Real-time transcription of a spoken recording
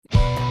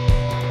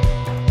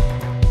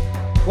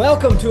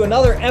Welcome to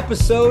another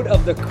episode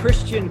of the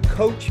Christian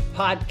Coach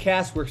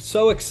Podcast. We're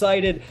so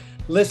excited,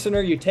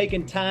 listener, you're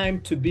taking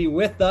time to be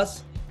with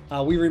us.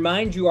 We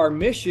remind you our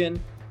mission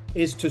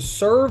is to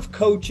serve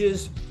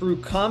coaches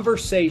through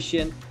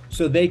conversation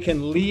so they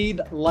can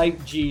lead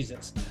like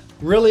Jesus.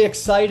 Really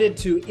excited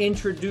to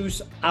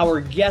introduce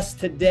our guest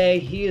today.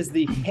 He is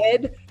the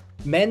head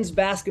men's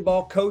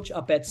basketball coach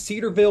up at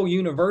Cedarville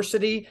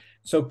University.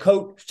 So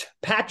Coach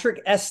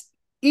Patrick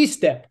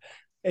Estepp.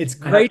 It's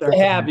great to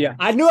have you.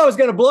 I knew I was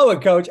going to blow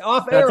it, Coach.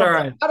 Off air. That's all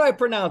right. How do I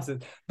pronounce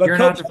it? But You're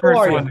Coach, not the first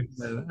how are one you? to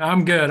say that.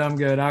 I'm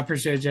good. I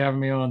appreciate you having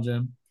me on,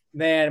 Jim.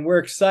 Man, we're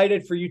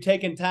excited for you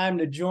taking time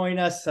to join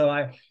us. So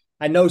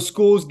I know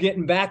school's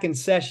getting back in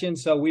session,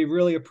 so we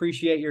really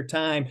appreciate your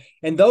time.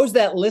 And those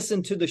that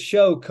listen to the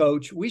show,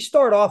 Coach, we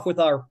start off with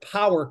our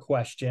power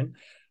question.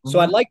 So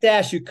I'd like to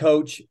ask you,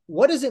 Coach,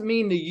 what does it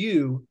mean to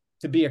you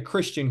to be a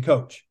Christian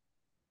coach?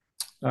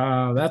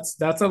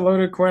 That's a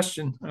loaded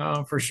question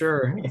for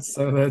sure.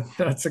 So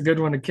that's a good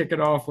one to kick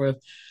it off with.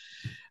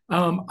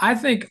 I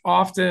think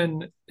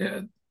often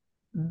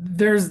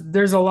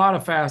there's a lot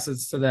of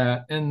facets to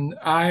that, and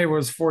I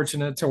was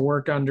fortunate to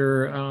work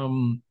under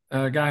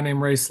a guy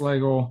named Ray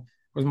Slagle,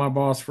 was my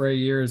boss for 8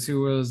 years,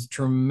 who was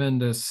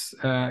tremendous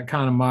at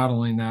kind of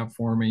modeling that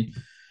for me.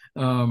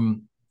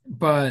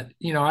 But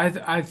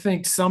I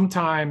think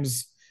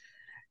sometimes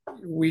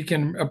we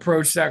can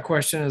approach that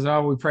question as,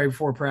 oh, we pray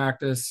before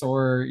practice,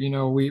 or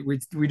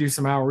we do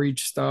some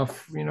outreach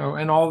stuff,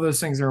 and all those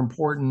things are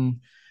important.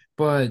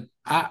 But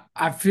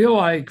I feel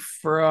like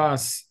for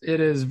us it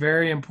is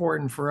very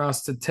important for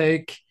us to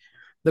take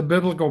the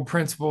biblical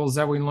principles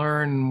that we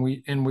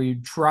learn and we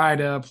try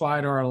to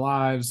apply to our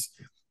lives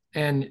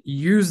and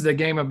use the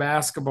game of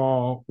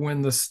basketball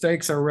when the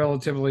stakes are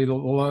relatively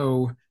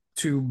low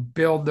to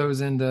build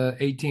those into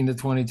 18 to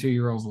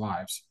 22-year-olds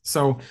lives.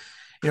 So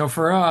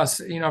for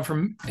us,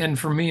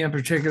 for me in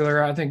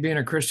particular, I think being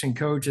a Christian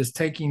coach is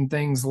taking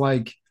things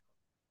like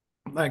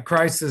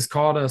Christ has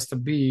called us to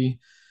be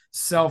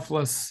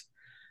selfless,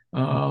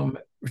 to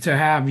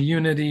have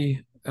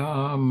unity.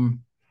 You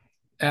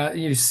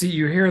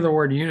hear the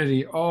word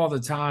unity all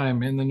the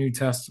time in the New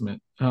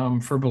Testament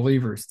for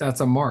believers. That's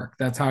a mark.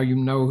 That's how you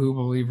know who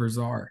believers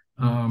are.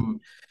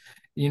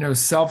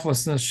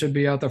 Selflessness should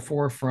be at the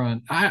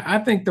forefront. I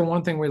think the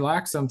one thing we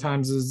lack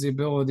sometimes is the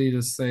ability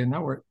to say,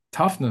 no,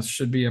 toughness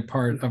should be a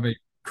part of a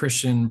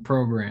Christian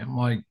program,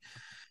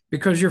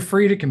 because you're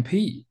free to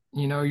compete.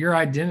 Your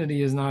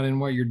identity is not in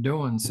what you're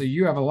doing. So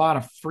you have a lot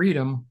of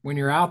freedom when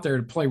you're out there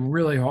to play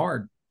really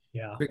hard.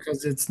 Yeah.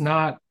 Because it's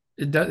not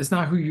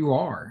who you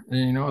are.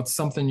 It's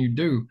something you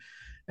do.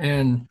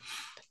 And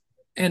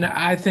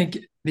I think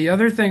the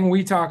other thing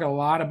we talk a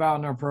lot about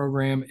in our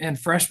program, and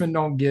freshmen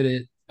don't get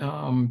it,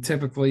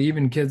 typically,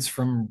 even kids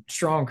from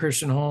strong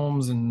Christian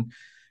homes and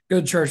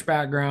good church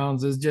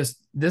backgrounds, is just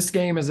this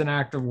game is an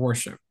act of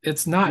worship.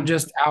 It's not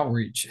just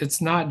outreach. It's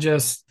not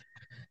just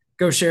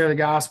go share the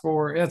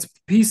gospel. It's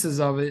pieces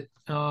of it,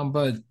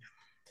 but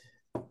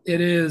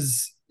it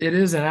is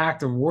an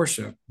act of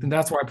worship, and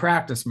that's why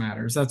practice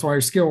matters. That's why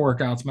your skill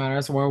workouts matter.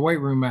 That's why weight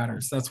room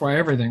matters. That's why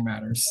everything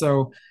matters.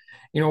 So,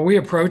 we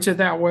approach it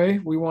that way.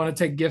 We want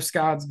to take gifts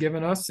God's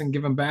given us and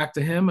give them back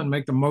to Him and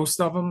make the most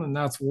of them, and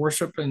that's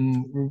worship.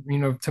 And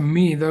to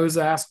me, those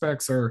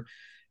aspects are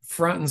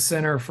front and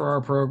center for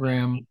our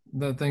program,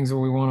 the things that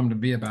we want them to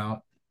be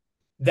about.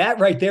 That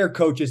right there,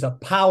 Coach, is a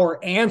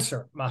power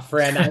answer, my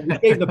friend. I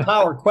gave the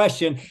power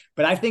question,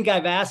 but I think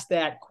I've asked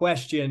that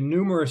question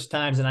numerous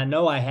times, and I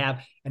know I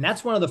have. And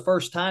that's one of the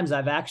first times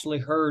I've actually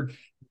heard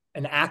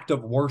an act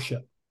of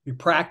worship. You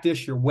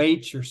practice your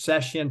weights, your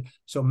session.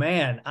 So,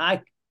 man,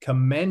 I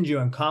commend you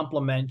and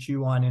compliment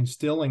you on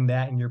instilling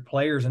that in your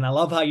players. And I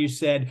love how you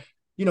said,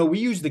 we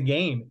use the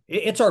game.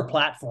 It's our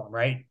platform,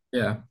 right?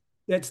 Yeah.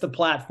 It's the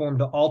platform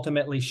to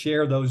ultimately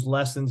share those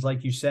lessons,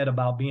 like you said,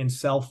 about being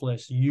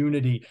selfless,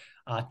 unity,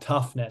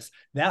 toughness.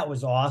 That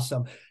was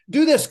awesome.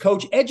 Do this,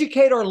 Coach.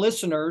 Educate our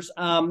listeners.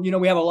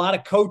 We have a lot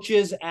of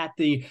coaches at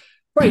the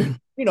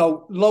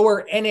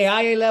lower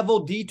NAIA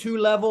level, D2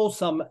 level,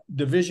 some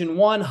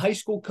Division I high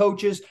school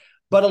coaches,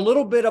 but a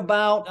little bit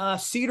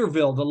about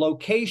Cedarville, the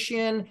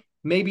location,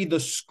 maybe the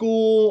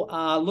school,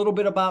 a little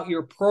bit about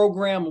your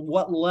program,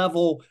 what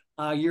level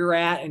you're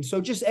at. And so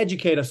just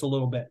educate us a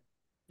little bit.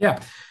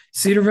 Yeah.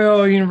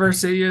 Cedarville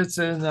University, it's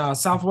in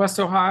Southwest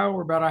Ohio.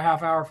 We're about a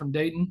half hour from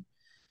Dayton.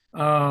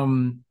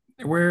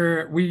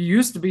 We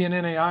used to be an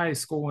NAIA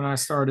school when I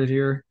started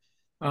here.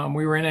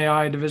 We were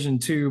NAIA Division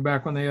II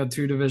back when they had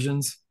two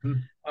divisions.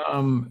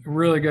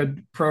 Really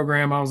good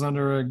program. I was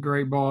under a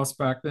great boss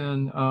back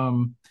then.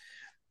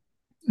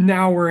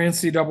 Now we're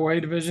NCAA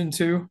Division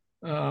II.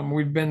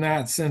 We've been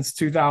that since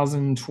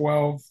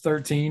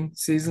 2012-13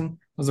 season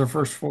was our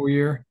first full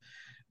year.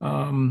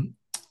 And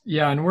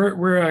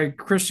we're a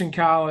Christian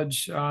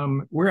college.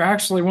 We're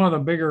actually one of the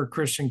bigger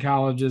Christian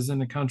colleges in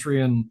the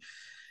country, and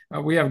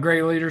we have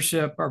great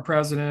leadership. Our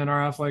president,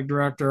 our athletic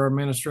director, our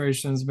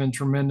administration has been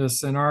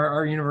tremendous, and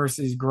our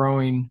university is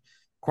growing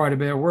quite a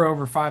bit. We're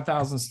over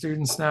 5,000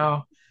 students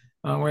now.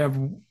 We have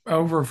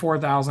over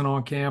 4,000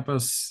 on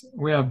campus.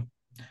 We have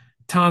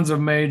tons of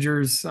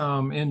majors.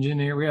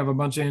 We have a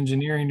bunch of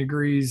engineering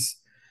degrees.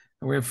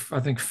 We have, I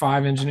think,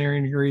 5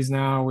 engineering degrees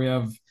now. We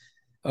have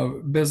a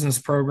business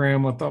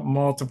program with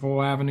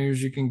multiple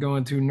avenues you can go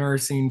into: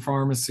 nursing,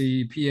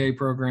 pharmacy, PA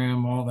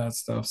program, all that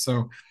stuff.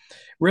 So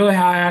really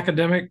high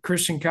academic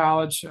Christian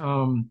college,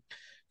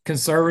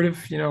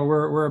 conservative.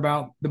 We're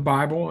about the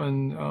Bible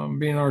and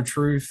being our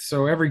truth.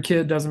 So every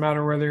kid, doesn't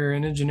matter whether you're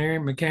an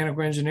engineering,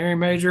 mechanical engineering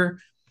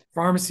major,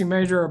 pharmacy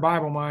major, or a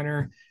Bible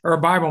minor, or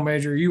a Bible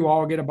major, you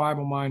all get a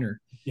Bible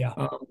minor.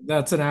 Yeah.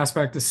 That's an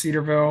aspect of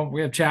Cedarville.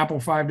 We have chapel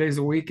 5 days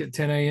a week at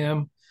 10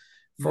 a.m.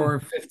 for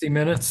 50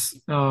 minutes.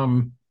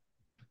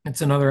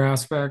 It's another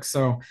aspect.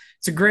 So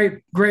it's a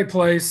great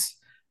place.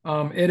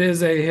 It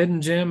is a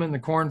hidden gem in the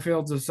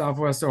cornfields of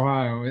Southwest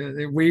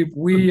Ohio.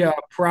 We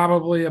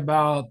probably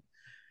about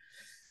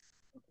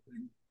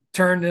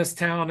turn this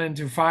town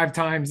into 5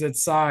 times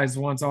its size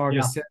once Yeah.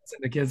 August hits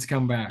and the kids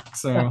come back.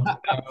 So,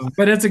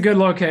 but it's a good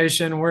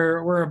location.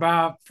 We're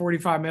about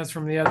 45 minutes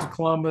from the edge of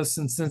Columbus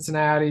and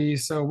Cincinnati,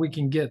 so we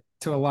can get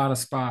to a lot of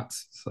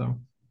spots. So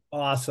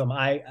Awesome.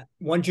 I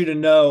want you to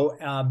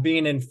know,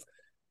 being in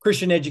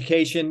Christian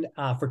education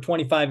for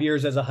 25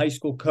 years as a high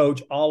school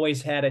coach,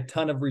 always had a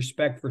ton of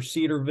respect for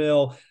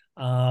Cedarville.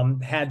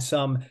 Had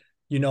some,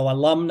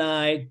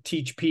 alumni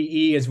teach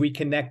PE as we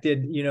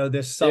connected,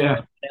 this summer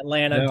in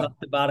Atlanta,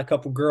 talked about a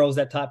couple girls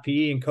that taught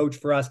PE and coached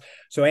for us.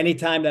 So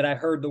anytime that I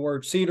heard the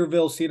word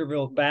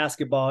Cedarville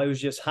basketball, it was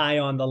just high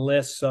on the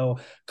list. So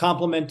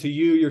compliment to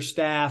you, your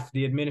staff,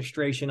 the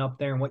administration up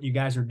there, and what you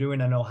guys are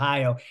doing in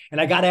Ohio. And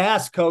I got to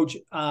ask, Coach,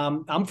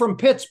 I'm from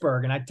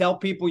Pittsburgh, and I tell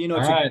people,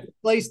 it's a good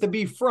place to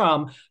be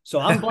from. So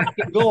I'm black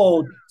and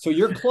gold. So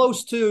you're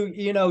close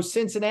to,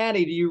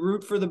 Cincinnati. Do you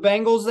root for the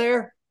Bengals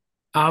there?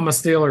 I'm a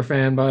Steeler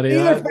fan, buddy.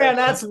 Steeler fan,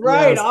 that's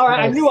right. Yes, all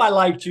right, yes. I knew I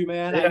liked you,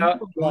 man.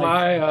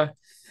 Yeah,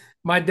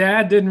 my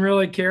dad didn't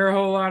really care a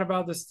whole lot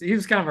about this. He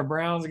was kind of a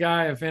Browns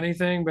guy, if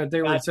anything, but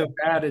they were so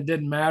bad it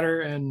didn't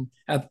matter. And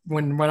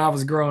when I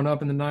was growing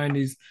up in the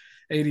 90s,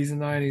 80s and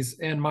 90s,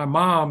 and my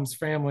mom's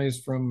family is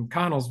from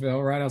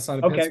Connellsville, right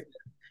outside of Pittsburgh.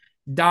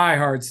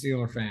 Die-hard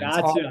Steeler fans.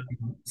 Gotcha.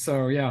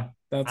 So yeah,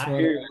 that's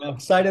what I'm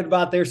excited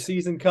about their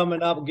season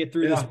coming up. We'll get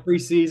through this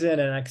preseason,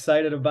 and I'm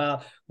excited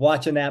about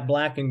watching that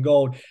black and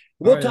gold.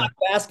 We'll talk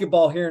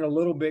basketball here in a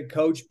little bit,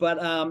 Coach, but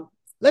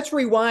let's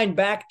rewind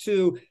back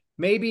to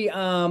maybe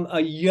a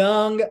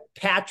young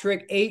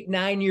Patrick, 8,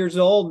 9 years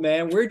old,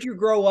 man. Where'd you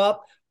grow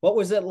up? What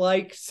was it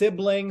like?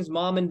 Siblings,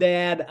 mom and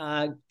dad?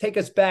 Take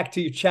us back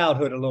to your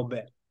childhood a little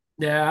bit.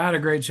 Yeah, I had a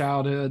great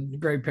childhood,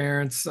 great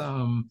parents.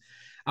 I'm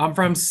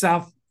from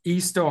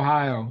Southeast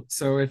Ohio.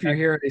 So if you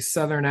hear a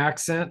Southern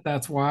accent,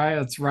 that's why.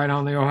 It's right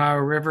on the Ohio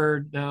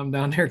River, down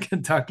near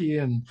Kentucky,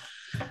 and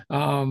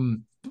a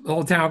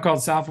little town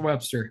called South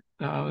Webster.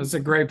 It's a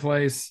great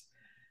place.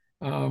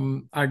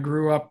 I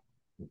grew up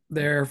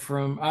there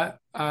I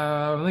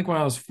think when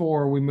I was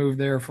 4, we moved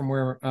there from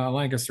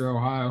Lancaster,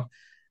 Ohio.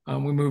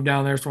 We moved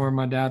down there from where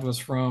my dad was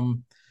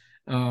from.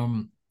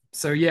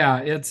 So yeah,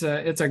 it's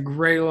a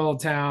great little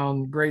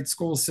town, great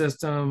school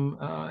system.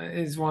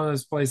 It's one of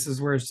those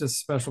places where it's just a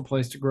special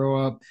place to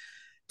grow up.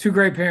 2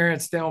 great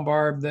parents, Dale and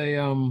Barb. They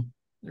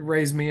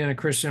raised me in a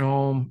Christian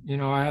home.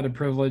 I had the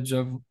privilege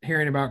of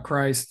hearing about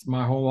Christ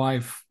my whole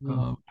life.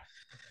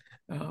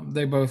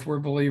 They both were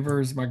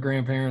believers. My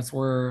grandparents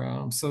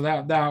were. So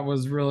that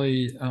was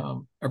really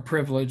a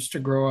privilege to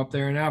grow up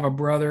there. And I have a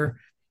brother,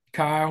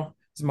 Kyle,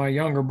 is my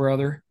younger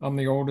brother. I'm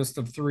the oldest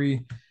of 3.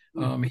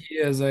 He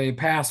is a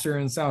pastor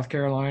in South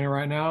Carolina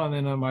right now. And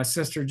then my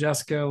sister,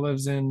 Jessica,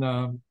 lives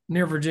in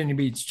near Virginia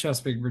Beach,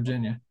 Chesapeake,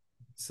 Virginia.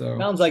 So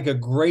sounds like a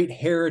great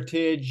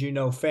heritage,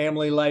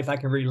 family life. I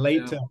can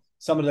relate to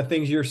some of the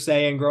things you're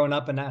saying growing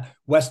up in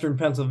Western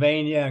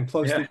Pennsylvania and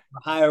close to the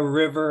Ohio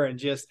River, and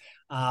just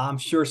I'm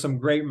sure some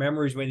great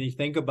memories when you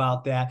think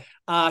about that.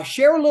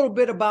 Share a little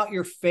bit about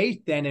your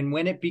faith then, and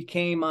when it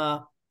became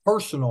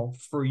personal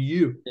for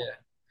you.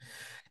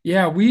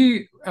 Yeah,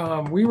 we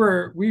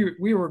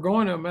were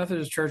going to a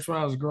Methodist church when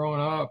I was growing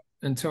up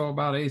until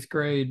about 8th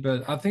grade,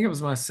 but I think it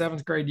was my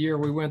 7th grade year.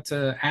 We went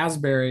to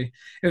Asbury.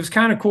 It was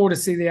kind of cool to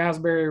see the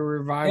Asbury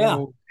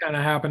revival kind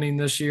of happening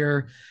this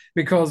year,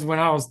 because when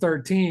I was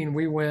 13,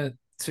 we went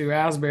to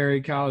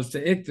Asbury College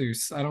to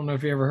Ichthus. I don't know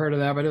if you ever heard of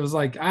that, but it was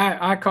like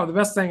I call the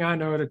best thing I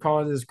know to call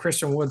it is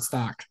Christian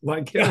Woodstock.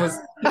 Like it was,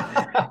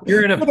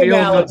 you're in a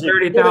field with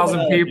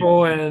 30,000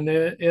 people, and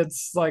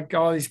it's like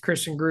all these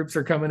Christian groups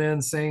are coming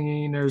in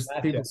singing. There's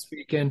people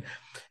speaking,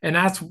 and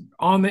that's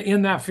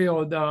in that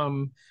field.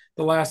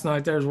 The last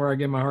night there's where I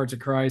gave my heart to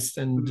Christ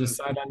and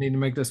decided I need to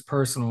make this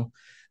personal.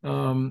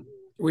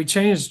 We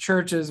changed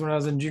churches when I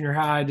was in junior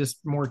high,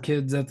 just more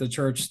kids at the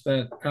church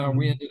that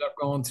we ended up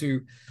going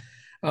to.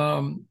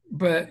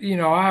 But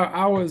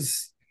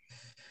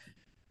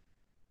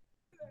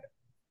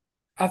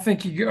I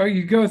think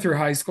you go through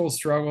high school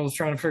struggles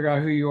trying to figure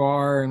out who you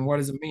are and what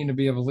does it mean to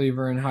be a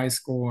believer in high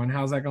school, and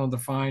how's that going to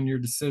define your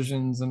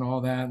decisions and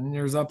all that. And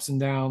there's ups and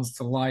downs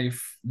to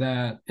life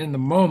that in the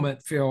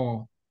moment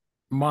feel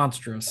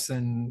monstrous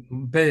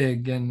and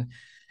big, and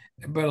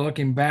but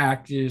looking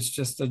back, it's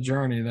just a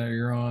journey that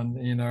you're on,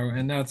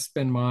 and that's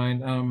been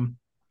mine.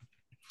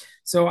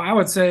 So I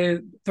would say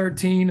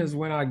 13 is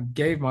when I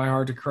gave my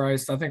heart to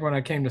Christ. I think when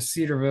I came to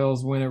Cedarville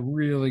is when it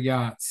really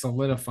got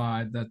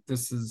solidified that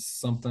this is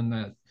something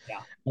that Yeah.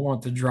 I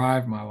want to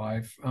drive my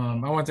life.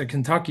 I went to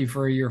Kentucky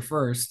for a year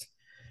first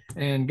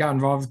and got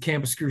involved with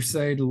Campus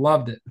Crusade.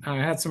 Loved it. I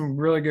had some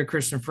really good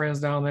Christian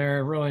friends down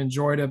there. Really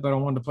enjoyed it, but I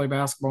wanted to play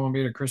basketball and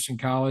be at a Christian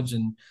college.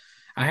 And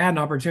I had an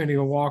opportunity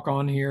to walk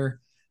on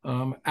here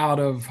out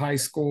of high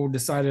school.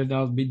 Decided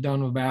I would be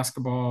done with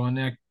basketball,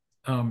 and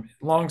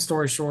long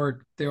story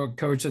short, the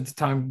coach at the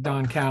time,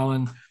 Don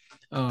Callen,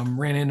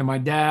 ran into my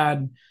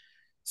dad,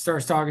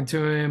 starts talking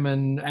to him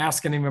and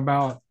asking him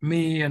about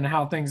me and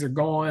how things are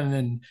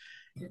going.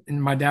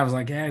 And my dad was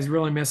like, yeah, he's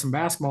really missing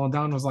basketball. And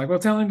Don was like, well,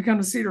 tell him to come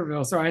to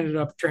Cedarville. So I ended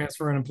up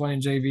transferring and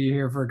playing JV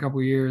here for a couple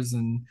of years.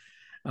 And,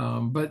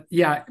 but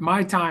yeah,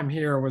 my time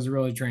here was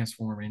really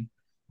transforming.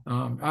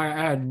 I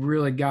had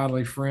really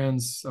godly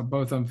friends,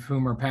 both of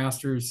whom are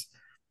pastors.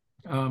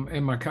 And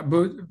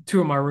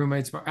two of my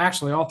roommates,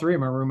 actually all three of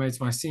my roommates,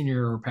 my senior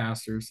year were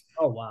pastors.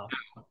 Oh, wow.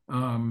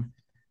 Um,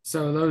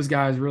 so those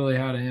guys really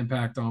had an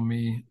impact on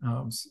me.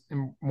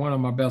 And one of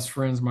my best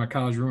friends, my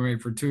college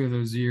roommate for 2 of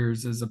those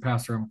years, is a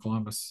pastor in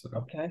Columbus. So.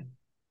 Okay.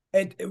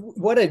 And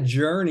what a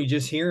journey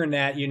just hearing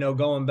that,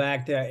 going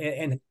back to,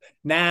 and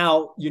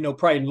now,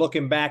 probably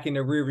looking back in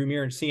the rearview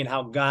mirror and seeing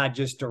how God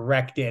just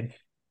directed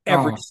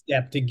every Oh,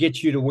 step to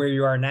get you to where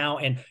you are now.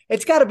 And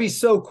it's got to be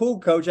so cool,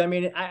 Coach. I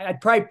mean,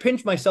 I'd probably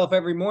pinch myself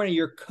every morning.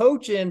 You're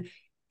coaching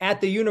at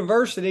the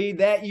university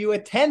that you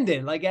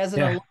attended, like as an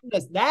yeah.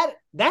 alumnus.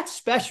 That's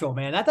special,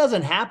 man. That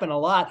doesn't happen a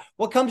lot.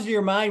 What comes to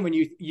your mind when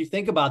you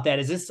think about that?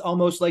 Is this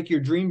almost like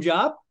your dream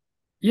job?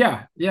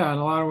 Yeah. Yeah. In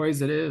a lot of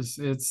ways it is.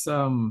 It's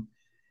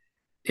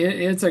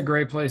a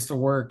great place to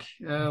work.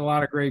 A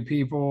lot of great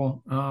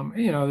people.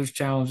 There's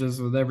challenges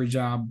with every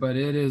job, but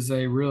it is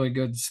a really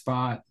good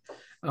spot.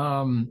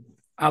 Um,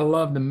 I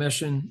love the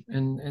mission,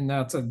 and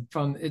that's a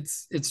fun.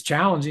 It's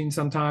challenging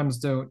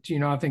sometimes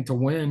I think to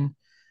win.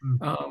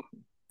 Mm. Um,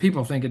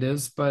 People think it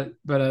is, but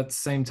at the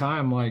same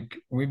time, like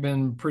we've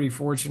been pretty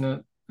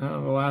fortunate the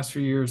last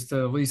few years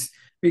to at least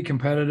be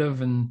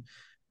competitive. And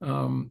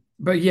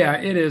but yeah,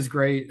 it is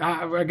great.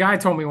 A guy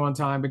told me one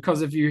time,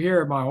 because if you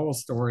hear my whole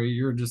story,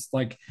 you're just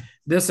like,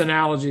 this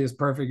analogy is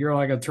perfect. You're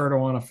like a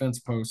turtle on a fence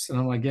post, and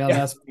I'm like, yeah, Yeah.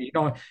 that's me.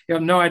 You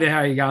have no idea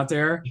how you got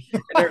there.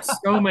 And there's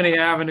so many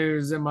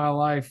avenues in my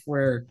life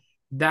where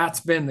that's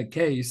been the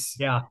case.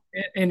 Yeah.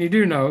 And you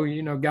do know,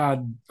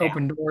 God Yeah.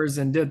 opened doors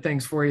and did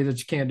things for you that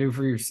you can't do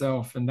for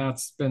yourself. And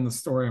that's been the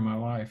story of my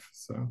life.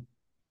 So,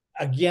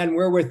 Again,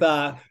 we're with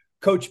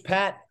Coach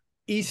Pat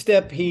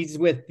Estepp. He's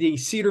with the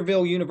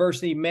Cedarville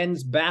University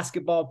men's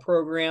basketball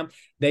program.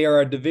 They are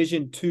a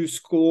Division II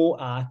school.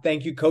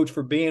 Thank you, Coach,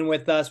 for being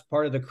with us,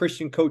 part of the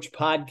Christian Coach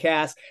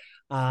podcast.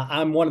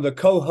 I'm one of the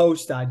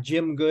co-hosts,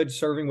 Jim Good,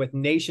 serving with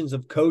Nations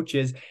of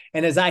Coaches.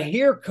 And as I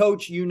hear,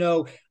 Coach,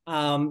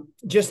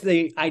 just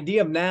the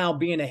idea of now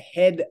being a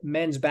head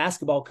men's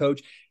basketball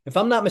coach. If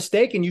I'm not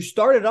mistaken, you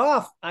started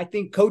off, I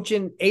think,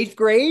 coaching 8th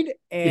grade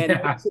and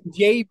yeah.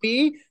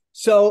 JV.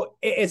 So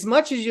as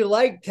much as you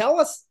like, tell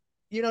us,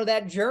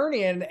 that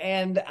journey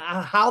and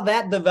how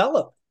that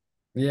developed.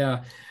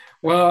 Yeah.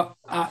 Well,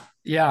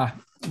 yeah,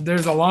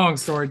 there's a long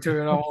story to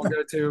it I won't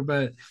go to,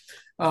 but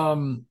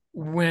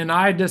when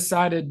I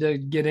decided to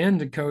get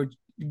into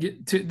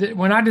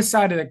when I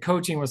decided that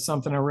coaching was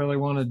something I really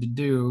wanted to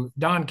do,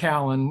 Don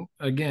Callen,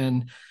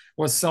 again,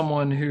 was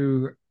someone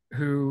who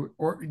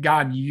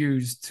God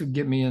used to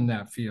get me in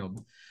that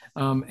field.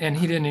 And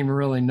he didn't even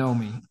really know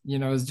me,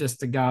 it was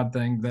just a God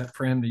thing that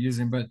for him to use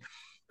him. But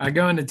I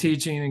go into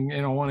teaching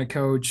and I want to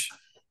coach.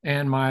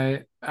 And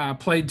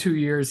played 2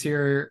 years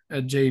here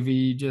at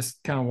JV,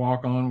 just kind of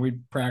walk on.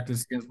 We'd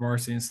practice against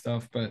varsity and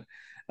stuff. But,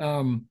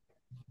 and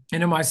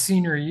in my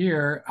senior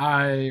year,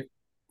 I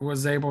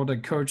was able to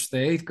coach the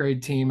 8th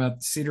grade team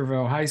at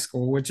Cedarville High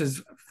School, which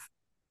is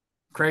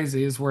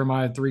crazy, is where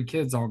my 3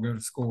 kids all go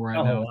to school right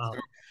Oh, now. wow. So,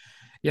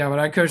 yeah, but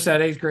I coached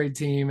that 8th grade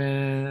team,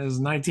 and it was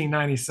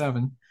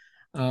 1997.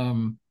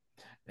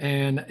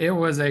 And it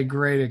was a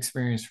great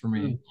experience for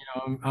me.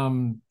 Mm.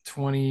 I'm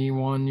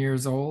 21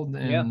 years old,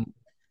 Yeah. and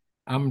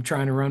I'm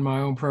trying to run my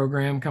own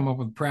program, come up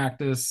with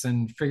practice,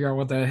 and figure out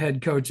what the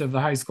head coach of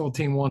the high school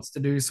team wants to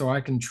do so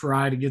I can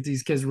try to get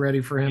these kids ready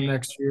for him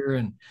next year.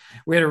 And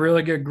we had a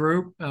really good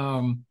group.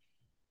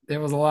 It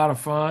was a lot of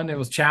fun. It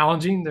was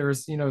challenging.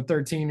 There's,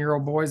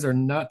 13-year-old boys are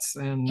nuts,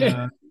 and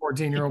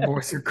 14-year-old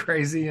boys are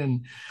crazy.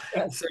 And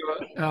Yes.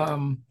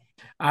 so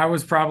I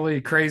was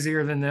probably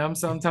crazier than them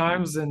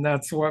sometimes, and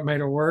that's what made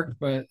it work.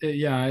 But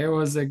yeah, it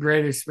was a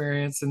great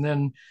experience. And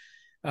then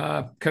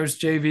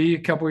coached JV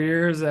a couple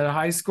years at a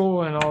high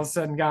school, and all of a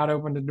sudden God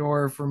opened the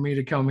door for me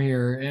to come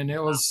here. And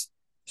it was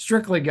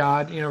strictly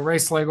God. Ray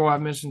Slagle,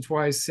 I've mentioned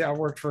twice. I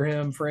worked for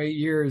him for 8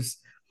 years.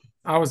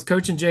 I was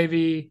coaching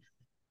JV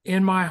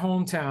in my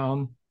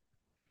hometown,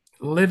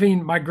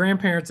 living. My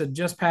grandparents had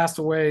just passed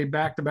away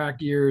back to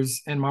back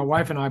years, and my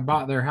wife and I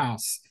bought their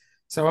house.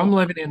 So I'm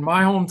living in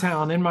my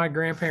hometown, in my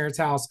grandparents'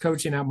 house,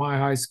 coaching at my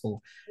high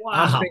school.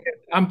 Wow.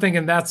 I'm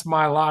thinking that's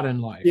my lot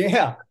in life.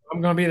 Yeah. I'm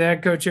going to be the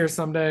head coach here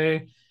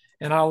someday,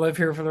 and I'll live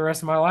here for the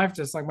rest of my life,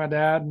 just like my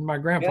dad and my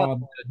Yeah. grandpa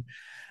did.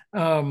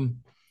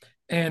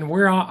 And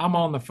I'm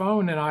on the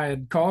phone, and I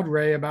had called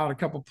Ray about a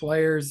couple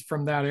players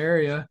from that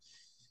area.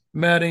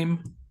 Met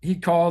him.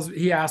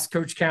 He asked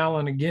Coach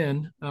Callan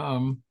again,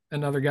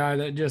 another guy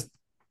that just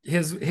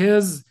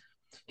his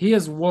he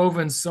has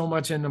woven so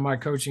much into my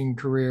coaching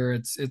career.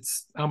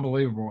 It's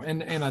unbelievable.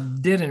 And I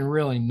didn't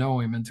really know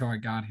him until I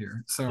got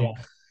here. So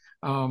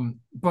Yeah.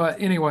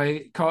 but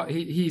anyway,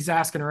 he's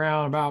asking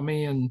around about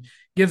me and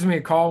gives me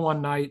a call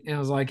one night and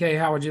was like, "Hey,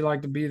 how would you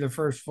like to be the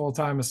first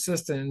full-time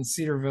assistant in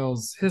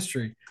Cedarville's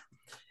history?"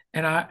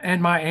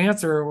 And my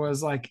answer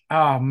was like,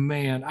 "Oh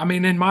man." I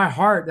mean, in my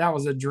heart, that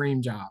was a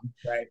dream job.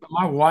 Right. But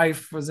my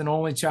wife was an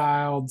only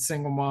child,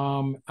 single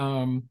mom.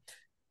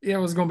 It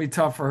was going to be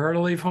tough for her to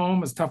leave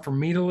home. It's tough for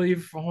me to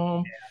leave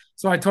home.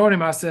 So I told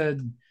him, I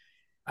said,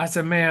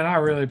 man, I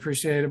really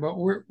appreciate it, but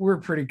we're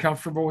pretty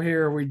comfortable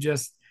here.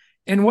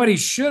 And what he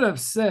should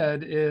have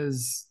said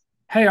is,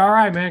 hey, all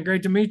right, man,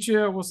 great to meet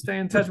you. We'll stay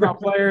in touch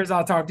about players.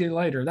 I'll talk to you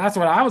later. That's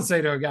what I would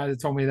say to a guy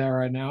that told me that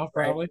right now,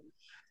 Right. probably.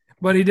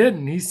 But he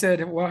didn't. He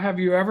said, well, have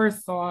you ever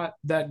thought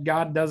that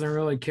God doesn't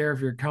really care if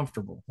you're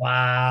comfortable?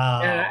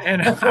 Wow.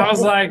 And I was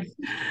like,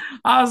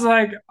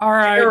 all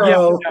right, yeah,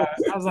 Hero. yeah.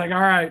 I was like,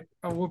 all right,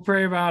 we'll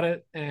pray about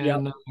it.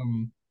 Yep.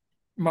 And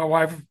my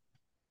wife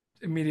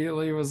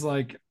immediately was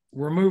like,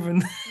 we're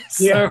moving.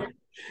 Yeah.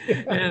 So,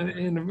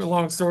 and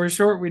long story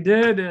short, we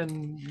did.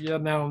 And yeah,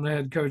 now I'm the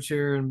head coach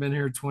here and been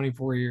here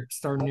 24 years,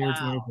 starting year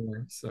Wow.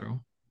 24.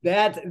 So,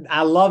 That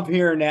I love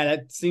hearing that.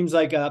 It seems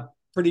like a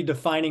pretty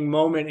defining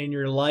moment in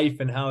your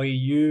life and how he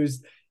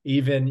used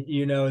even,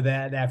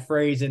 that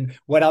phrase. And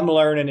what I'm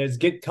learning is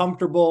get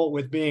comfortable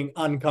with being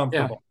yeah,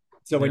 uncomfortable.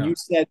 So when yeah, you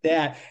said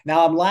that,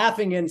 now I'm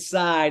laughing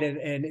inside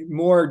and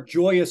more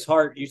joyous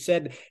heart. You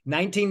said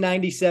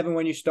 1997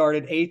 when you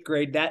started eighth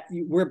grade. That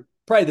we're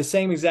probably the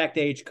same exact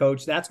age,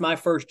 coach. That's my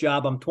first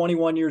job. I'm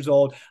 21 years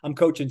old. I'm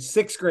coaching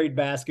sixth grade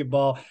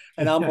basketball.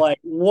 And I'm yeah, like,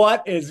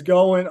 what is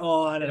going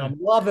on? And yeah, I'm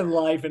loving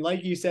life. And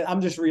like you said,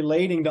 I'm just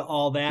relating to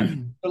all that.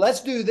 But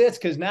let's do this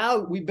because now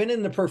we've been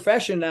in the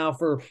profession now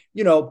for,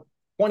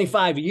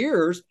 25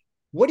 years.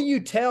 What do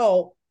you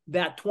tell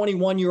that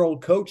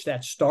 21-year-old coach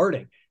that's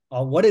starting?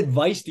 What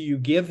advice do you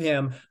give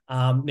him?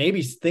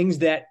 Maybe things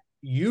that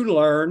you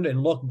learned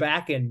and look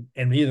back and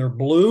either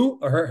blew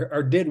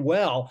or did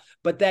well,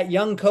 but that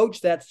young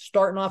coach that's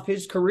starting off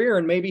his career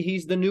and maybe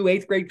he's the new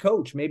eighth grade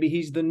coach, maybe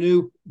he's the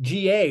new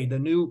GA, the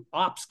new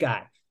ops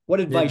guy. What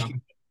advice yeah. do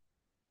you?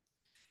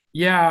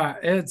 Yeah,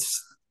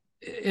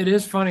 it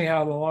is funny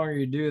how the longer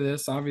you do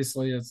this,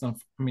 obviously it's not,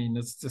 I mean,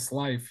 it's just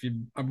life.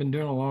 I've been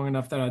doing it long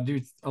enough that I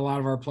do a lot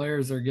of our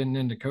players are getting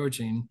into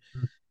coaching.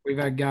 We've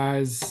had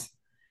guys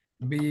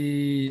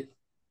be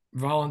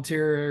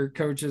volunteer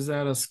coaches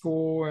at a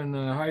school and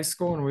a high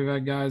school, and we've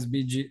had guys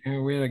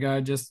we had a guy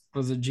just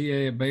was a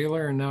GA at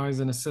Baylor and now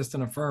he's an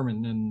assistant at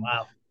Furman. And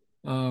Wow.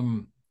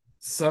 um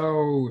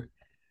so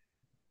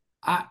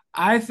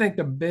I think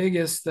the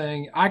biggest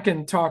thing, I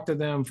can talk to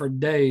them for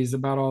days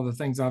about all the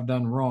things I've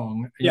done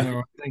wrong.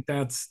 Yeah. I think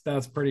that's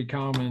pretty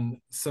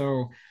common.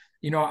 So,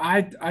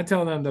 I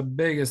tell them the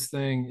biggest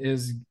thing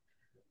is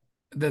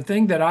the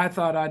thing that I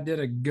thought I did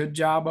a good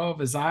job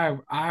of is I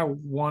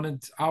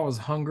was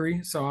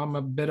hungry. So I'm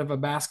a bit of a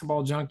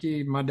basketball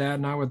junkie. My dad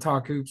and I would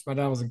talk hoops. My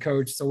dad was a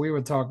coach, so we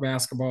would talk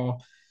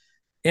basketball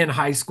in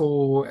high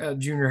school,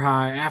 junior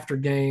high, after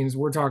games.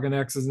 We're talking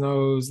X's and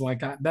O's.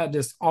 That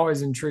just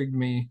always intrigued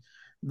me,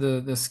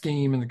 the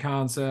scheme and the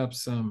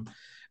concepts.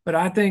 But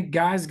I think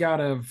guys got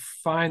to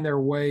find their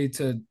way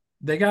to.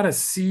 They got to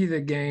see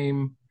the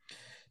game.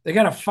 They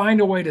got to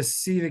find a way to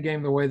see the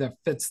game the way that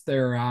fits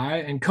their eye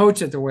and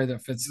coach it the way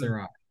that fits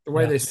their eye, the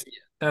way Yeah. they see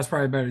it. That's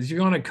probably better. You're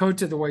going to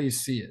coach it the way you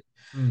see it.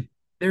 Mm.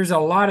 There's a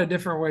lot of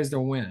different ways to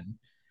win.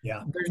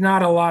 Yeah. There's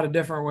not a lot of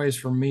different ways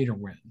for me to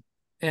win.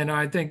 And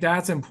I think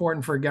that's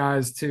important for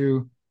guys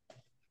to,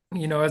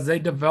 as they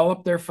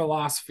develop their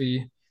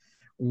philosophy,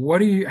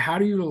 how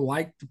do you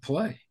like to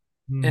play?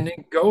 And Mm.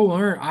 then go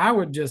learn. I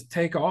would just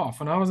take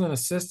off. When I was an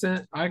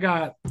assistant, I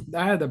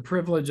had the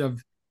privilege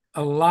of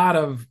a lot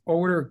of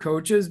older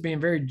coaches being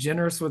very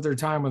generous with their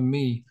time with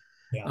me.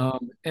 Yeah.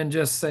 And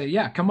just say,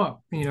 yeah, come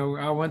up.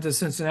 I went to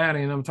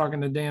Cincinnati and I'm talking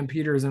to Dan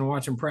Peters and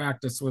watching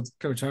practice with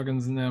Coach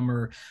Huggins and them,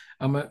 or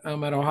I'm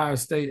at Ohio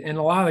State. And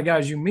a lot of the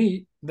guys you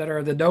meet that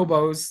are the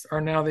Dobos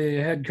are now the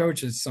head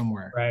coaches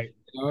somewhere. Right.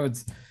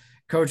 It's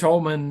Coach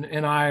Holman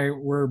and I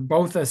were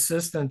both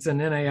assistants in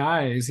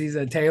NAIAs. He's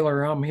at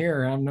Taylor. I'm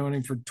here. I've known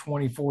him for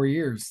 24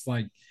 years.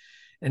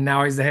 And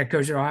now he's the head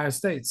coach at Ohio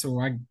State. So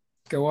I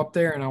go up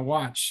there and I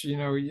watch.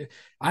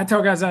 I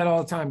tell guys that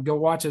all the time. Go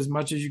watch as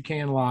much as you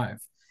can live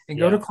and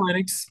go Yeah. to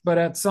clinics. But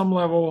at some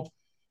level,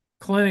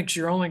 clinics,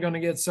 you're only going to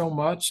get so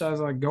much. I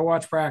was like, go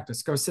watch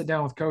practice. Go sit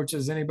down with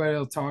coaches. Anybody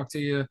will talk to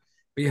you.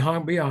 Be a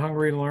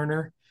hungry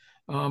learner.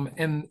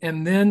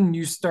 And then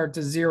you start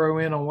to zero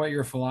in on what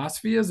your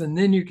philosophy is, and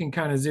then you can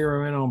kind of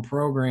zero in on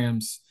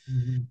programs.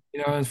 Mhm.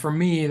 And for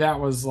me, that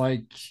was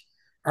like,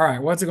 all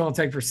right, what's it going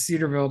to take for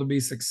Cedarville to be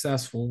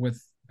successful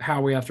with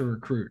how we have to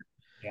recruit?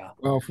 Yeah.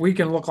 Well, if we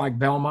can look like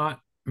Belmont,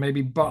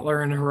 maybe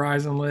Butler in the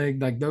Horizon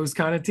League, like those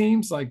kind of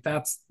teams, like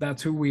that's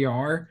who we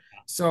are.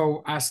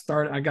 So I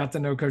got to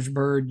know Coach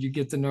Bird. You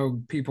get to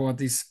know people at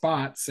these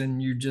spots,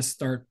 and you just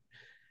start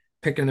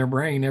picking their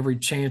brain every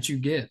chance you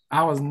get.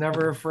 I was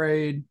never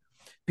afraid.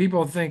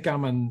 People think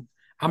I'm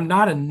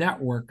not a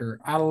networker.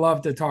 I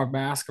love to talk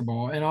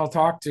basketball, and I'll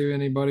talk to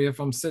anybody if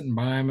I'm sitting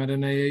by them at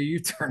an AAU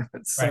tournament.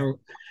 Right. So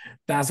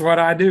that's what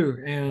I do.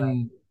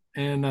 Right.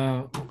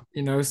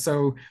 And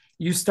so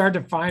you start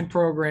to find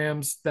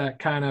programs that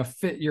kind of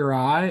fit your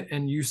eye,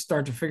 and you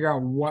start to figure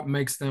out what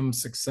makes them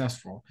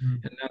successful.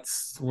 Mhm. And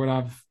that's what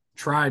I've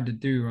tried to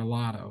do a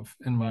lot of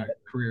in my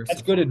career That's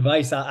so good far.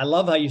 advice. I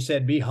love how you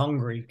said be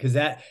hungry, because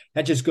that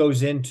just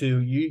goes into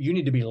you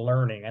need to be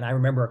learning. And I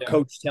remember a Yeah.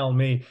 coach telling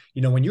me,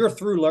 when you're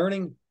through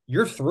learning,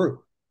 you're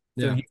through.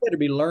 So Yeah. you got to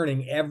be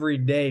learning every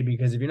day,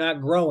 because if you're not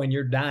growing,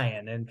 you're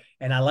dying.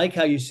 And I like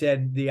how you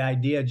said the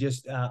idea,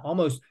 just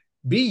almost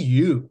be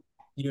you.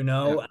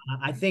 Yeah.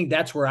 I think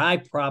that's where I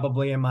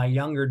probably in my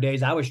younger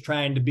days I was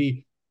trying to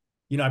be.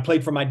 I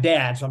played for my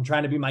dad, so I'm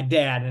trying to be my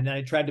dad. And then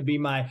I tried to be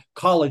my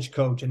college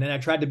coach. And then I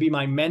tried to be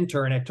my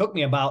mentor. And it took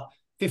me about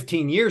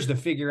 15 years to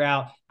figure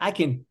out I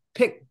can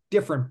pick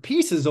different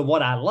pieces of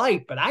what I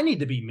like, but I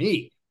need to be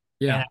me.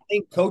 And Yeah. I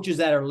think coaches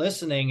that are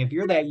listening, if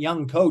you're that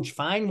young coach,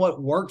 find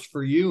what works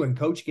for you. And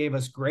coach gave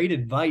us great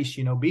advice,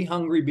 be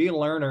hungry, be a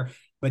learner,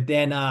 but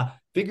then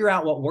figure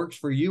out what works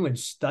for you and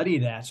study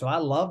that. So I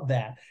love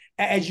that.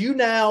 As you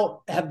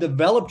now have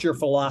developed your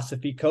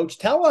philosophy, coach,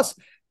 tell us,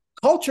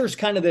 culture is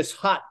kind of this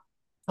hot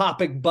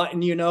topic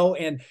button,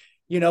 and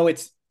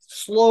it's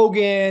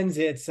slogans,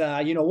 it's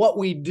what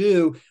we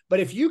do. But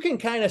if you can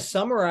kind of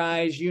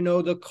summarize,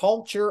 the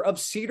culture of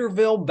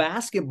Cedarville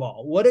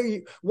basketball,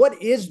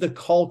 what is the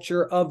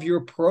culture of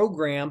your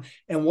program,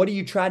 and what do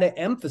you try to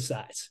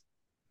emphasize?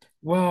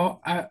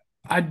 Well,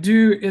 I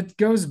do. It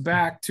goes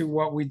back to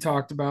what we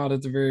talked about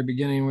at the very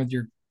beginning with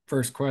your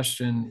first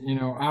question.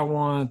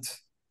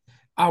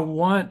 I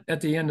want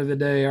at the end of the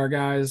day, our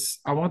guys,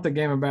 I want the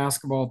game of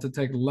basketball to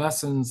take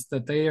lessons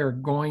that they are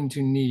going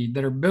to need,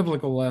 that are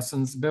biblical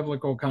lessons,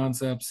 biblical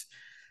concepts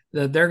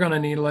that they're going to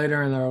need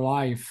later in their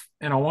life.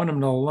 And I want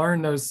them to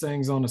learn those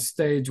things on a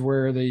stage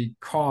where the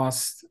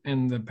cost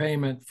and the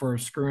payment for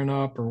screwing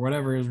up or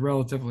whatever is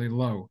relatively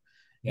low.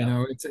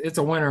 Yeah. It's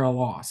a win or a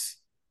loss.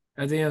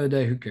 At the end of the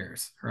day, who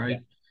cares, Yeah. right?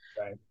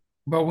 Right.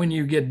 But when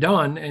you get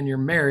done and you're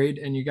married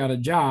and you got a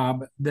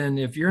job, then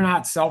if you're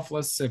not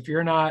selfless, if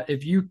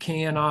you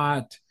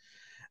cannot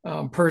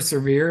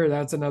persevere,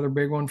 that's another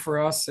big one for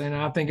us. And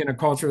I think in a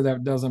culture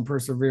that doesn't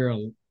persevere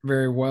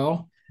very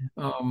well,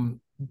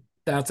 um,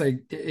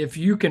 if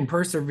you can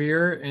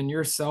persevere and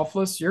you're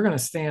selfless, you're going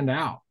to stand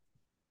out.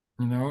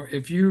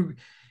 If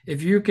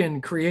you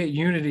can create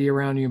unity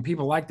around you and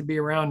people like to be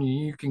around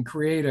you, you can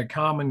create a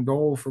common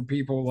goal for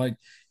people. Like,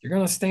 you're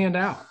going to stand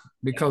out, Yeah.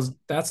 because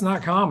that's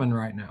not common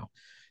right now.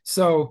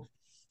 So,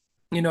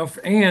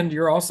 and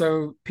you're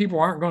also, people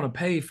aren't going to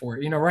pay for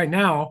it. Right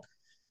now,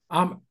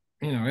 I'm,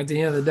 at the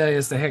end of the day,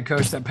 it's the head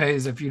coach that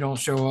pays if you don't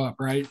show up,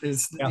 right?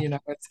 Yeah.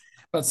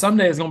 But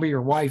someday it's going to be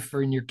your wife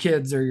or your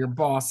kids or your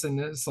boss. And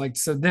it's like,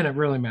 so then it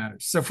really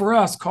matters. So for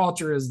us,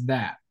 culture is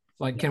that.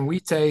 Like, Yeah. can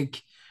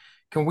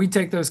we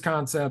take those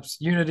concepts,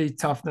 unity,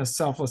 toughness,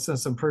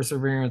 selflessness, and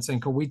perseverance,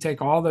 and can we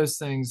take all those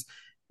things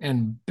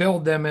and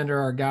build them into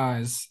our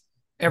guys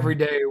every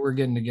day we're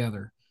getting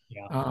together?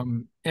 Yeah.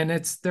 And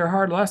they're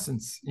hard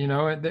lessons.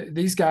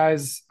 These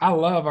guys, I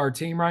love our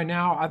team right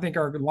now. I think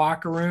our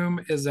locker room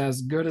is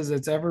as good as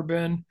it's ever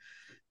been.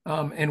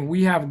 And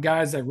we have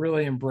guys that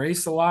really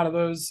embrace a lot of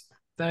those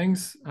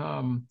things.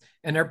 And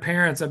their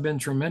parents have been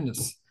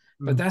tremendous,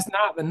 but Mm. that's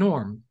not the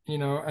norm.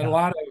 Yeah.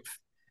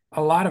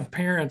 A lot of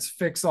parents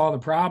fix all the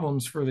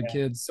problems for the Yeah.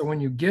 kids. So when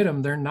you get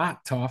them, they're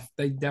not tough.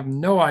 They have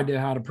no idea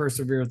how to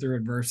persevere through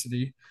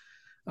adversity.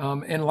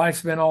 And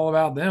life's been all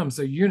about them.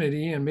 So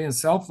unity and being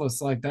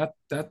selfless like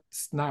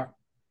that's not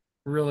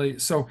really.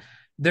 So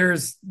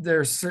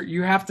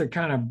you have to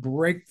kind of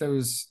break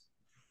those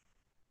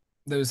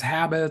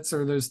habits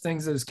or those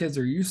things those kids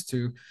are used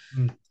to.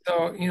 Mm.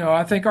 So,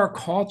 I think our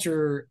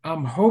culture,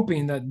 I'm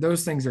hoping that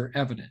those things are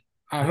evident.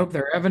 I Yeah. hope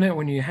they're evident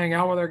when you hang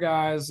out with our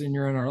guys and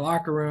you're in our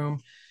locker room.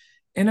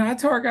 And I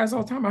tell our guys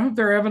all the time, I hope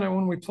they're evident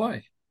when we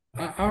play.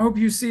 I hope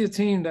you see a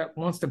team that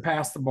wants to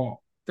pass the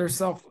ball. They're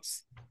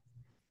selfless.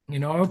 I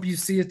hope you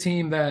see a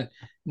team that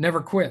never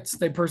quits.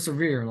 They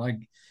persevere. Like,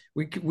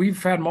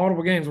 we've had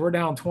multiple games. We're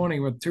down 20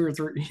 with 2 or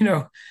 3,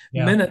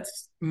 Yeah.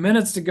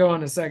 minutes to go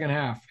in the second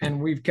half, and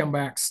we've come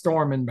back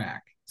storming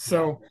back.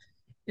 So,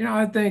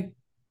 I think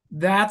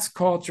that's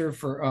culture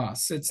for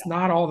us. It's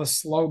not all the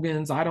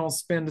slogans. I don't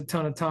spend a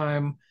ton of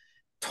time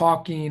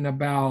talking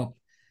about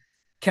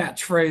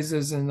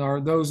catchphrases and or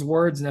those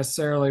words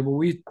necessarily, but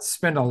we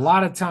spend a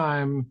lot of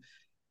time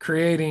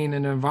creating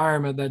an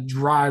environment that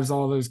drives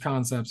all those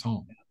concepts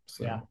home.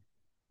 Yeah. So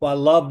Well, I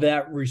love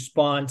that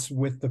response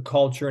with the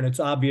culture, and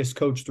it's obvious,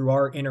 Coach, through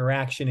our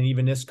interaction and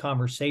even this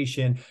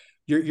conversation,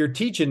 you're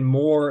teaching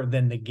more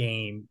than the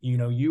game.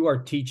 You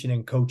are teaching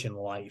and coaching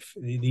life.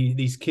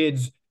 These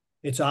kids,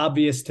 it's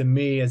obvious to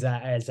me as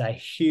I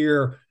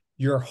hear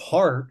your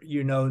heart.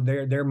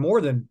 They're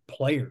more than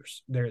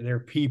players. They're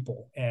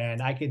people,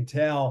 and I can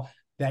tell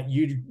that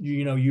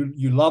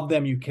you love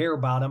them, you care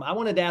about them. I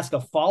wanted to ask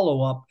a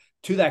follow up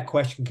to that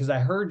question because I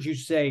heard you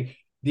say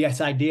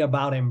this idea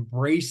about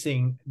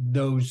embracing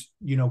those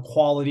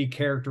quality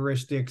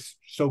characteristics,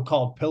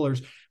 so-called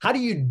pillars. How do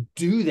you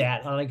do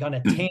that on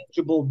a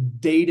tangible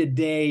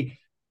day-to-day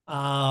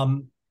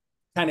kind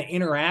of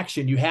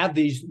interaction? You have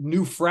these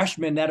new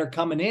freshmen that are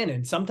coming in,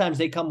 and sometimes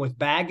they come with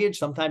baggage,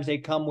 sometimes they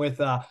come with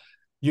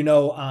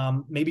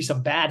maybe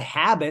some bad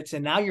habits,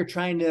 and now you're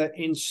trying to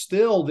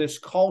instill this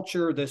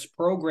culture, this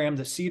program,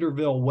 the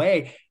Cedarville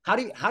way. How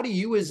do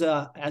you as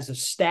a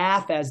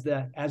staff, as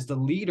the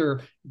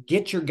leader,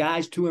 get your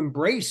guys to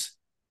embrace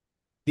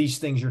these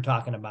things you're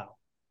talking about?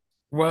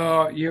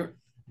 Well,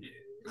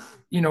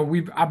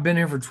 I've been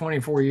here for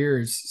 24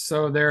 years,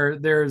 so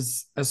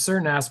there's a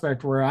certain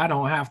aspect where I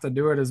don't have to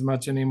do it as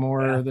much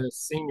anymore. Yeah. The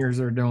seniors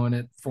are doing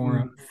it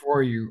Mm.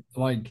 for you.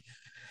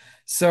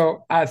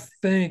 So I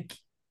think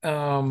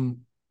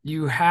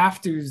you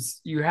have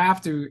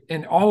to,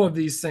 and all of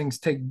these things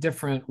take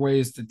different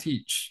ways to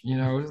teach.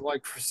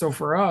 So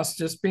for us,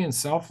 just being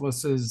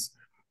selfless is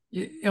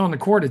on the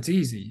court. It's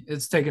easy.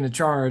 It's taking a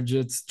charge.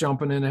 It's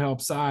jumping in to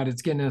help side.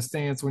 It's getting in a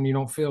stance when you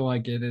don't feel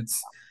like it.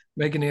 It's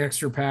making the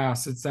extra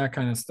pass. It's that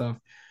kind of stuff.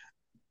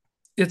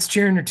 It's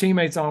cheering your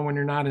teammates on when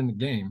you're not in the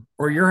game,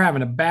 or you're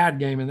having a bad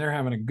game and they're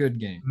having a good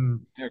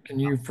game. Mm. Can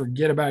you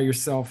forget about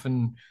yourself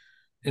and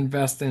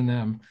invest in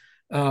them?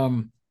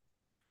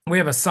 We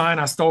have a sign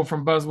I stole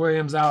from Buzz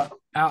Williams out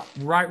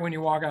right when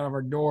you walk out of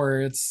our door.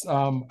 It's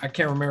I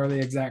can't remember the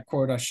exact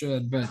quote. I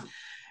should, but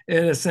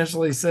it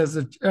essentially says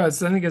that I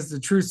think it's the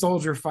true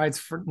soldier fights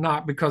for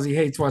not because he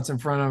hates what's in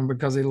front of him,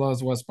 because he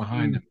loves what's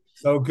behind him.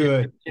 So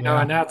good.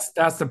 Yeah. And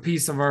that's the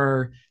piece of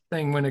our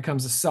thing when it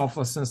comes to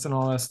selflessness and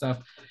all that stuff.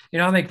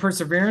 I think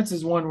perseverance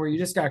is one where you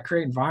just got to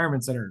create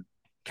environments that are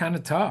kind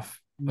of tough.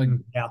 Like,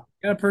 Yeah.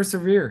 you got to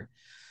persevere.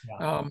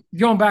 Yeah.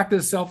 Going back to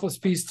the selfless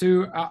piece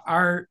too,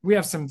 we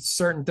have some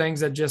certain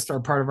things that just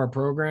are part of our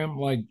program.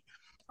 Like,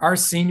 our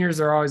seniors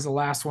are always the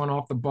last one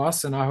off the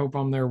bus, and I hope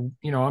I'm there.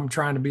 I'm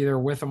trying to be there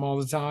with them all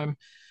the time.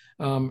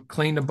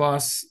 Clean the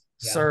bus,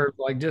 Yeah. serve,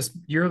 like, just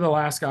you're the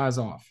last guys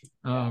off.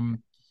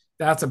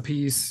 That's a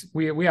piece.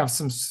 We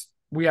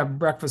have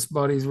breakfast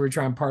buddies where we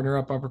try and partner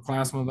up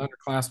upperclassmen with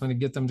underclassmen to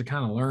get them to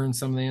kind of learn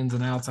some of the ins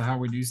and outs of how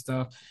we do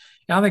stuff.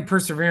 And I think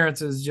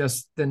perseverance is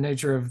just the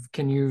nature of,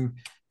 can you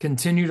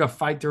continue to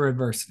fight through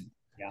adversity?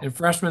 Yeah. And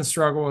freshmen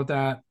struggle with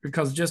that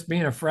because just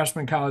being a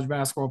freshman college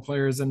basketball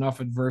player is enough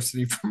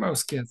adversity for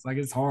most kids. Like,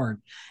 it's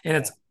hard, and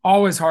it's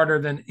always harder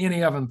than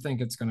any of them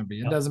think it's going to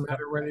be. It doesn't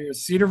matter whether you're at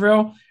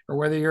Cedarville or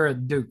whether you're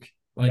at Duke.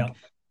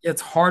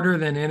 It's harder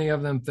than any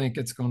of them think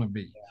it's going to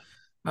be.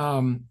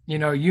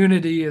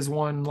 Unity is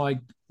one,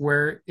 like,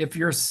 where if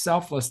you're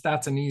selfless,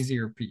 that's an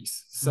easier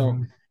piece.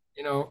 So,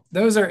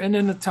 those are, and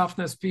then the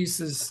toughness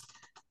piece is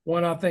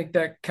one I think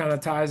that kind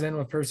of ties in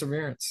with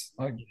perseverance.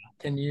 Like,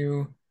 can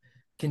you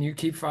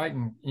keep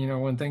fighting,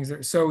 when things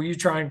are, so you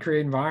try and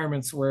create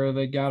environments where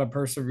they got to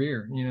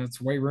persevere. It's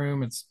weight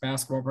room, it's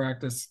basketball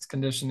practice, it's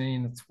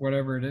conditioning, it's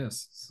whatever it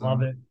is. So.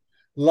 Love it.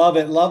 Love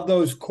it. Love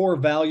those core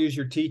values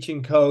you're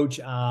teaching, Coach.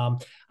 I'm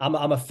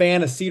a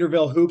fan of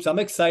Cedarville hoops. I'm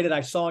excited.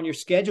 I saw on your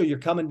schedule you're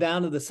coming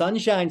down to the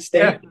Sunshine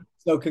State. Yeah.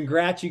 So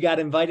congrats. You got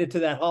invited to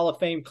that Hall of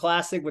Fame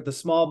Classic with the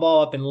small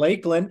ball up in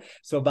Lakeland.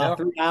 So about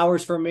 3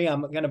 hours from me.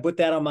 I'm going to put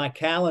that on my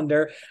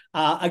calendar.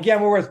 Again,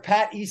 we're with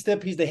Pat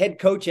Estepp. He's the head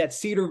coach at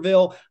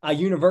Cedarville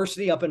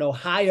University up in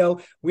Ohio.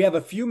 We have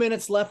a few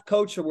minutes left,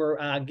 Coach, so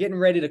we're getting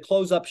ready to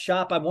close up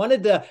shop. I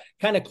wanted to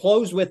kind of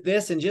close with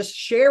this and just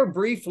share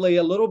briefly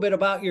a little bit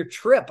about your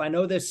trip. I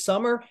know this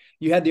summer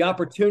you had the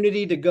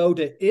opportunity to go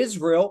to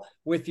Israel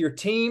with your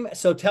team.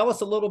 So tell us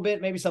a little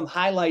bit, maybe some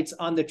highlights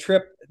on the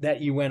trip that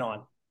you went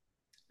on.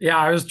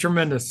 Yeah, it was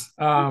tremendous.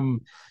 We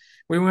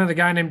went with a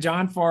guy named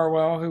John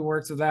Farwell, who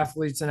works with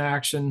Athletes in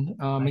Action.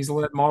 He's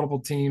led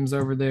multiple teams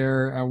over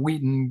there.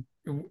 Wheaton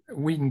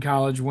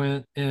College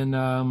went in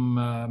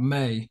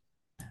May.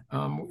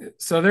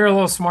 So they're a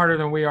little smarter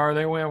than we are.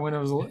 They went when it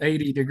was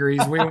 80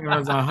 degrees. We went when it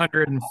was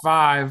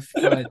 105.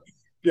 But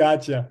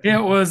Gotcha.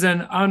 it was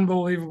an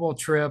unbelievable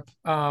trip.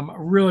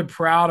 Really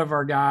proud of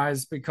our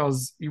guys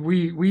because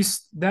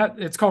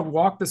it's called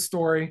Walk the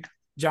Story.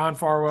 John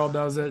Farwell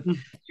does it.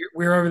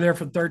 We were over there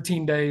for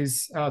 13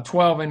 days,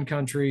 12 in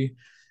country.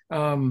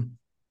 And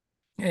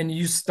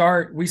we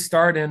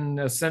start in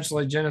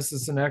essentially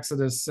Genesis and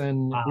Exodus,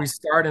 and we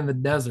start in the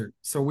desert.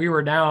 So we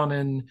were down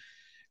in,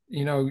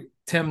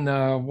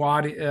 Timnah,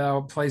 Wadi,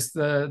 place,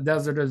 the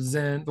desert of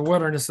Zin, the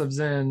wilderness of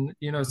Zin,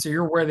 so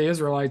you're where the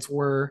Israelites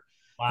were.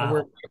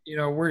 Wow.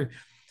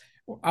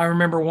 I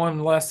remember one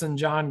lesson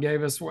John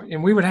gave us,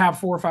 and we would have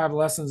 4 or 5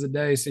 lessons a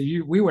day. So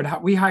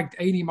we hiked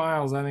 80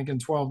 miles, I think, in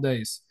 12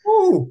 days.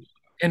 Ooh.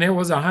 and it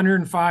was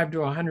 105 to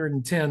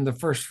 110 the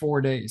first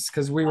 4 days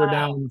because we were Wow.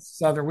 down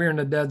southern. We were in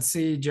the Dead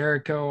Sea,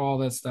 Jericho, all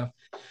that stuff.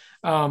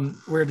 We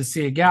were at the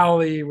Sea of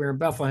Galilee. We were in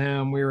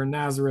Bethlehem. We were in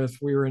Nazareth.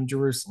 We were in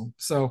Jerusalem.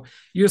 So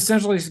you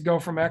essentially go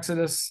from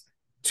Exodus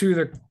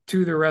to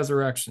the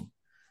resurrection.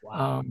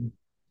 Wow. Um,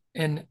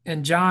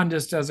 and John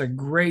just does a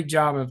great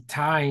job of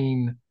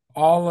tying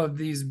all of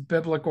these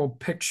biblical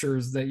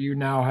pictures that you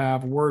now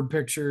have, word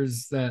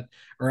pictures that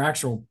are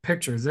actual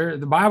pictures. The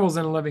Bible's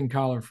in living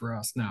color for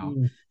us now.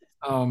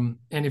 Mm.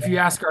 And if you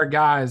ask our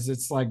guys,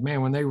 it's like,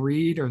 man, when they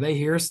read or they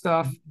hear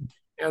stuff,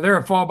 they're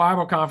at Fall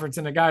Bible Conference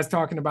and the guy's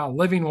talking about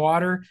living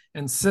water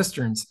and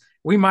cisterns.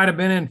 We might have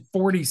been in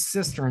 40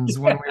 cisterns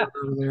when we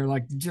were over there.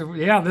 Like,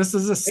 yeah, this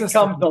is a It cistern.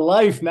 comes to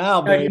life now,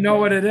 Yeah, baby. you know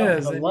what it It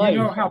comes is. to And you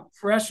know life. how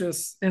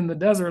precious in the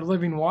desert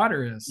living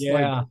water is.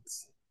 Like, Yeah.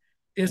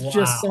 it's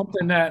just Wow.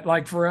 something that,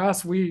 like, for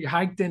us, we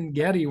hiked in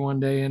Getty one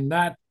day and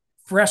that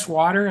fresh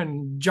water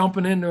and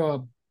jumping into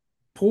a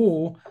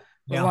pool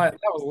was Yeah. like,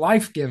 that was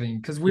life-giving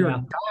because we were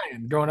Yeah.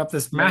 dying going up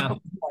this Yeah.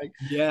 mountain. Like,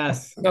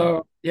 Yes.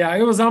 so yeah,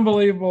 it was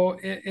unbelievable.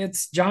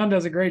 It's John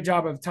does a great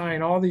job of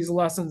tying all these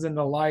lessons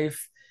into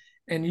life.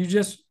 And you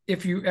just,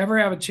 if you ever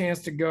have a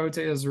chance to go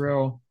to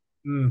Israel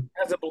Mm.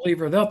 as a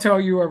believer, they'll tell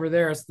you over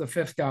there it's the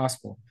fifth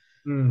gospel.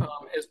 Mm.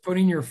 Is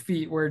putting your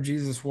feet where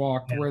Jesus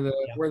walked, Yeah.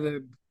 where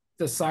the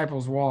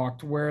disciples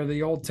walked, where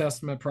the Old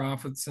Testament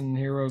prophets and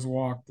heroes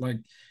walked. Like,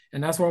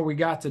 and that's what we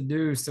got to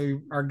do.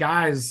 So our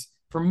guys,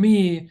 for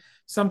me,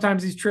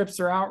 sometimes these trips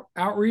are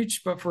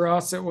outreach, but for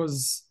us, it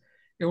was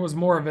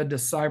more of a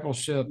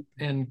discipleship.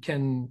 And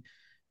can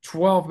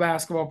 12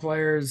 basketball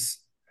players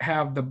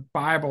have the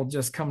Bible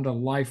just come to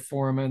life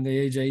for them at the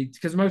age 8?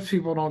 Because most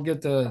people don't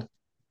get to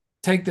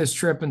take this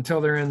trip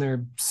until they're in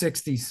their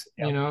 60s.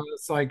 Yep. You know,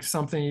 it's like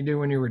something you do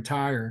when you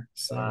retire.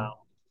 So Wow.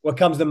 What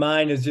comes to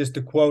mind is just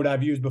a quote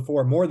I've used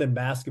before: more than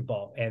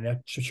basketball. And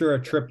sure, a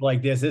trip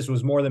like this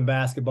was more than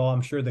basketball.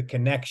 I'm sure the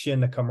connection,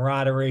 the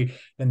camaraderie,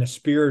 and the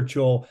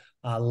spiritual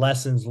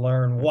lessons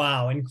learned.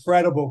 Wow,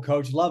 incredible,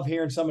 Coach. Love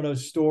hearing some of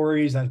those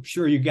stories. I'm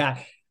sure you got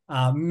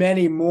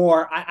many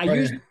more. I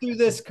usually do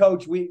this,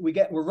 Coach.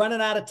 We're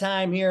running out of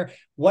time here.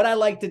 What I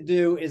like to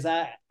do is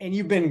and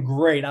you've been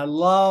great. I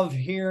love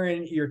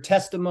hearing your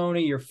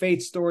testimony, your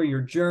faith story,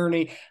 your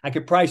journey. I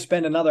could probably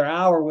spend another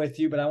hour with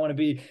you, but I want to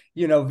be,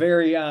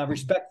 very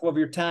respectful of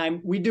your time.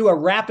 We do a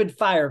rapid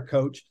fire,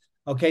 Coach.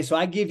 Okay, so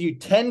I give you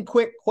 10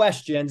 quick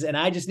questions, and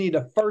I just need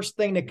the first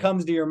thing that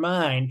comes to your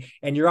mind,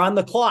 and you're on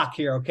the clock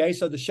here. Okay,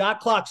 so the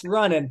shot clock's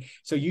running.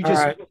 So you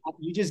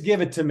just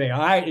give it to me. All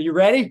right, are you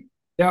ready?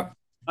 Yep.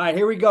 All right,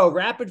 here we go.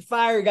 Rapid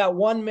fire. You got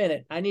 1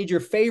 minute. I need your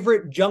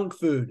favorite junk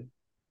food.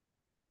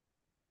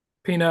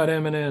 Peanut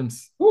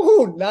M&Ms.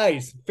 Woohoo,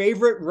 nice.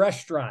 Favorite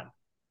restaurant.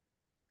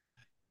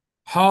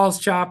 Hall's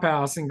Chop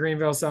House in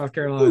Greenville, South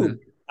Carolina. Ooh.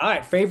 All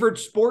right, favorite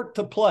sport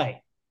to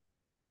play.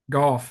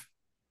 Golf.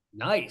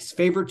 Nice.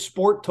 Favorite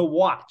sport to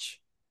watch.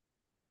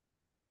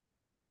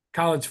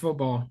 College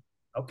football.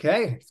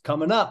 Okay, it's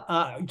coming up.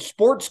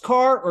 Sports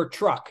car or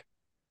truck?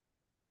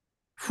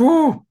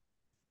 Whew.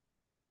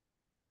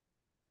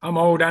 I'm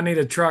old. I need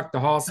a truck to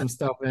haul some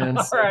stuff in.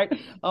 All right. I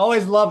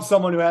always love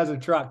someone who has a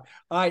truck.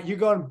 All right, you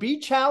going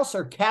beach house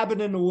or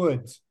cabin in the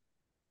woods?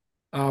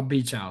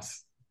 Beach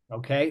house.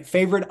 Okay.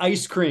 Favorite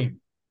ice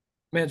cream?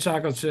 Mint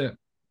chocolate chip.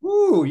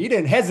 Ooh, you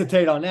didn't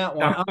hesitate on that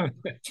one.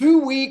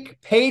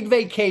 2-week paid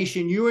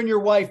vacation. You and your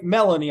wife,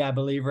 Melanie, I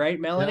believe, right?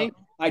 Melanie?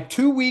 Yeah. A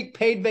 2-week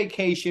paid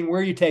vacation. Where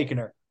are you taking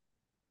her?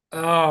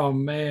 Oh,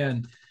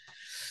 man.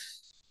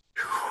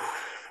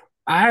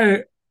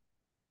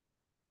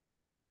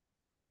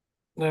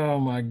 Oh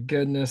my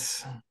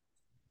goodness.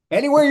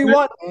 Anywhere you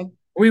want, man.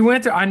 We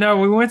went to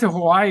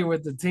Hawaii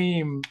with the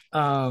team.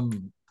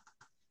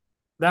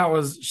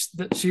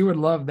 She would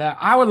love that.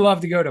 I would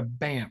love to go to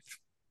Banff.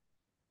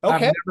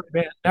 Okay.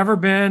 I've never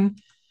been.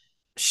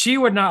 She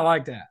would not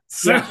like that.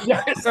 So,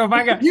 so if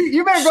I got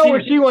you better go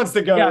where she wants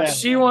to go. Yeah,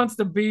 she wants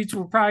the beach.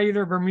 We're probably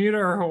either Bermuda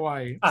or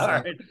Hawaii.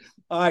 All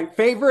right.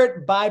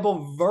 Favorite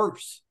Bible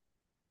verse?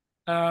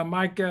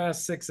 Micah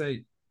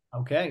 6:8.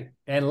 Okay.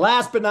 And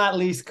last but not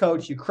least,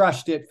 Coach, you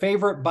crushed it.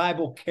 Favorite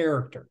Bible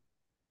character?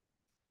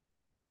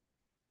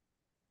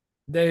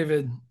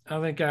 David. I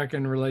think I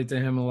can relate to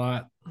him a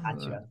lot.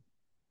 Gotcha.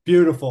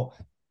 Beautiful.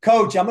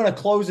 Coach, I'm going to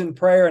close in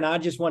prayer, and I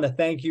just want to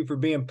thank you for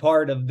being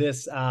part of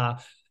this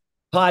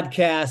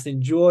podcast.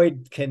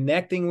 Enjoyed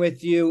connecting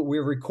with you.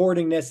 We're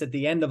recording this at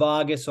the end of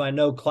August, so I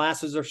know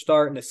classes are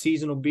starting. The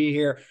season will be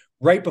here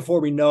right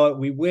before we know it.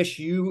 We wish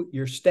you,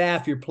 your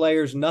staff, your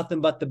players, nothing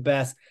but the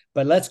best.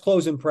 But let's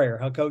close in prayer,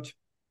 huh, Coach?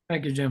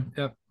 Thank you, Jim.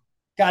 Yep.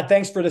 God,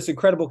 thanks for this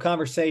incredible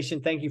conversation.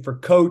 Thank you for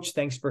Coach.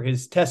 Thanks for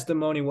his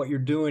testimony, what you're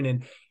doing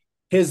in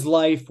his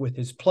life with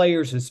his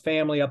players, his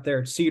family up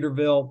there at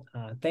Cedarville.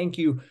 Thank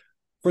you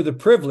for the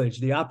privilege,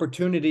 the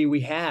opportunity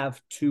we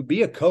have to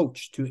be a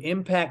coach, to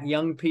impact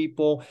young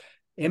people,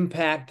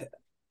 impact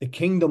the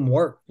kingdom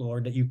work,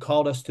 Lord, that you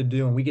called us to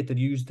do. And we get to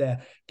use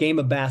that game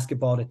of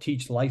basketball to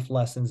teach life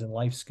lessons and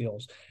life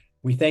skills.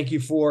 We thank you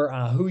for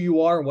who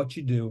you are and what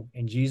you do.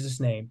 In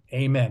Jesus' name,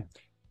 amen.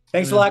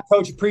 Thanks a lot,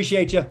 Coach.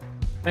 Appreciate you.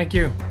 Thank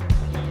you.